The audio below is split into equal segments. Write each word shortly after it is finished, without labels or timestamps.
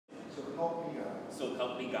So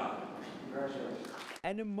help me God. Congratulations.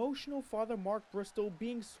 An emotional Father Mark Bristol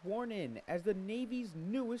being sworn in as the Navy's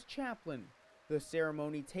newest chaplain. The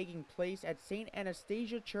ceremony taking place at Saint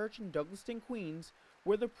Anastasia Church in Douglaston, Queens,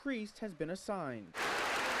 where the priest has been assigned.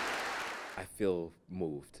 I feel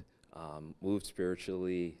moved. Moved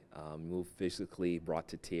spiritually, moved physically, brought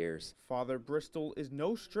to tears. Father Bristol is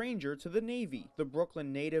no stranger to the Navy. The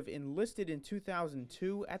Brooklyn native enlisted in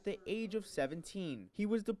 2002 at the age of 17. He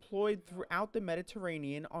was deployed throughout the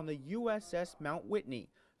Mediterranean on the USS Mount Whitney,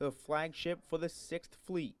 the flagship for the 6th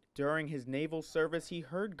Fleet. During his naval service, he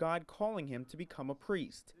heard God calling him to become a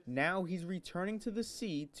priest. Now he's returning to the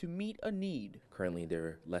sea to meet a need. Currently, there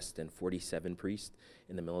are less than 47 priests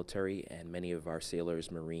in the military, and many of our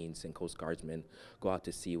sailors, Marines, and Coast Guardsmen go out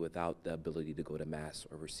to sea without the ability to go to Mass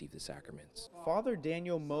or receive the sacraments. Father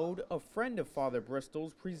Daniel Mode, a friend of Father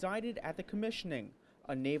Bristol's, presided at the commissioning.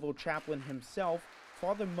 A naval chaplain himself,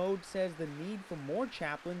 Father Mode says the need for more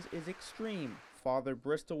chaplains is extreme. Father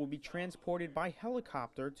Bristol will be transported by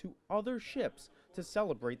helicopter to other ships to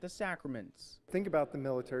celebrate the sacraments. Think about the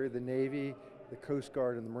military, the Navy, the Coast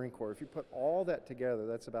Guard, and the Marine Corps. If you put all that together,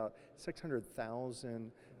 that's about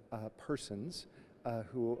 600,000 persons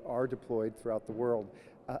who are deployed throughout the world.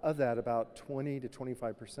 Of that, about 20 to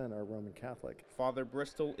 25% are Roman Catholic. Father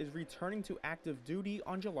Bristol is returning to active duty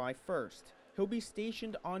on July 1st. He'll be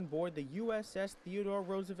stationed on board the USS Theodore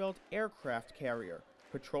Roosevelt aircraft carrier,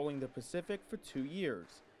 patrolling the Pacific for 2 years.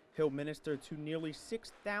 He'll minister to nearly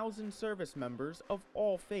 6,000 service members of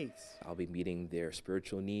all faiths. I'll be meeting their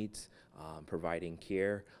spiritual needs, providing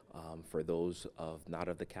care for those not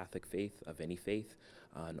of the Catholic faith, of any faith,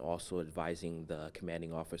 and also advising the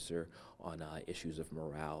commanding officer on issues of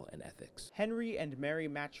morale and ethics. Henry and Mary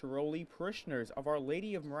Maccheroli, parishioners of Our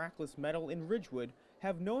Lady of Miraculous Medal in Ridgewood,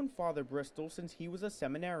 have known Father Bristol since he was a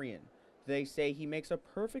seminarian. They say he makes a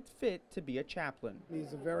perfect fit to be a chaplain.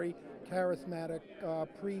 He's a very charismatic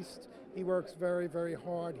priest. He works very, very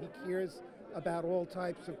hard. He cares about all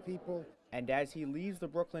types of people. And as he leaves the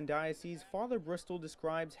Brooklyn Diocese, Father Bristol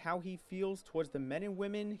describes how he feels towards the men and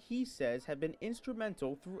women he says have been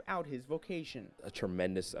instrumental throughout his vocation. A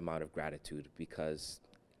tremendous amount of gratitude, because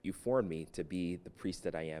you formed me to be the priest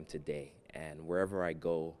that I am today. And wherever I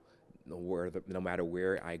go, no matter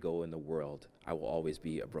where I go in the world, I will always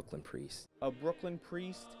be a Brooklyn priest. A Brooklyn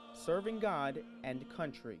priest serving God and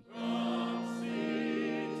country.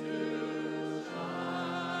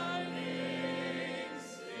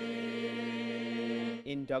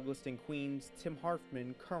 In Douglaston, Queens, Tim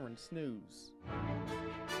Harfman, Currents News.